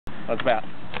was about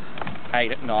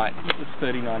 8 at night. It was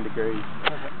 39 degrees.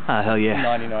 Ah, hell yeah.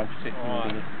 99%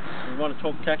 humidity. We want to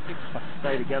talk tactics?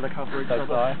 Stay together, cover each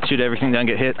other. Shoot everything, don't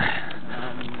get hit.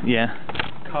 Yeah.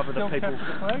 Cover the people.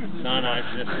 No,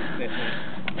 just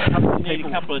we need a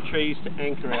couple of trees to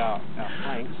anchor our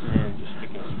flanks. Yeah. Just stick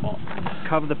in a spot.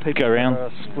 Cover the people that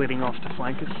are splitting off to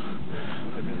flank us.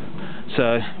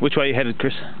 So, which way are you headed,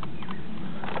 Chris?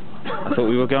 I thought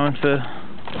we were going for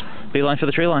beeline for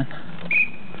the tree line.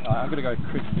 I'm going to go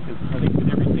Chris because I think with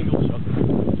every single shot.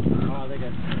 Oh, there you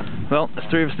go. Well, there's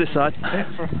 3 of us this side.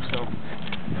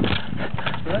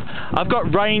 I've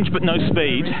got range but no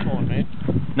speed. Respawn, man.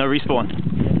 No respawn.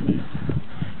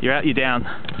 You're out, you're down.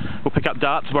 We'll pick up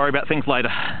darts, worry about things later.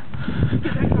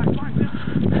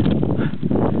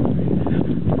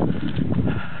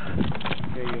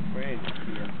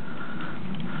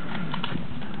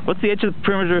 What's the edge of the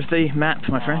perimeter of the map,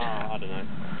 my friend? I don't know.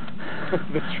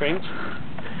 The trench.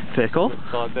 Fair call.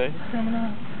 Side there.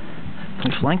 Can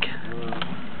we flank?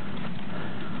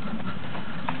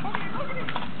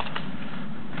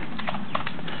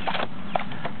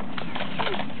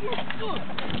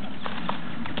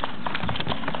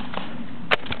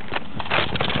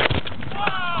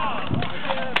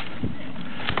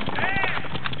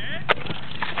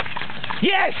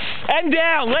 Yes! And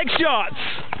down! Leg shots!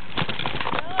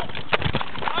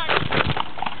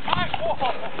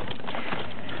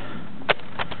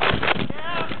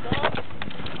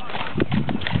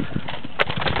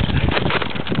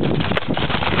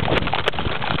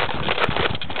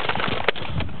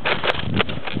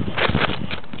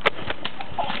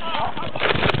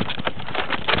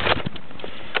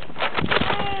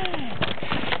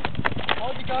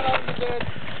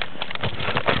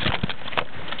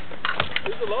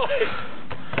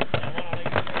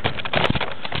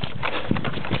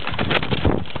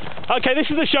 Okay, this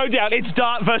is the showdown. It's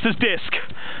dart versus disc.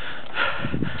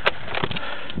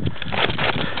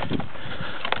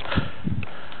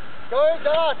 Go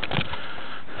dart!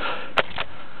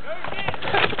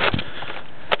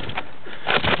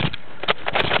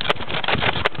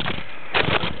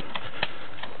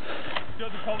 You know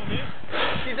what the problem is?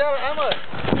 She's out of ammo.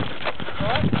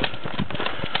 Right?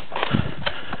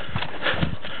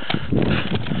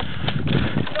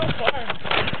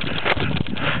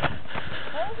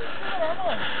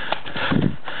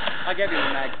 I gave you a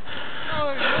mag.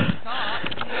 No, you start.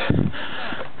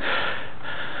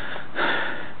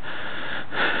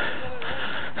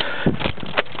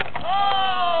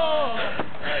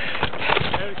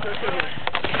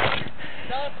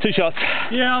 Two shots.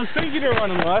 Yeah, I was thinking of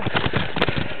running away.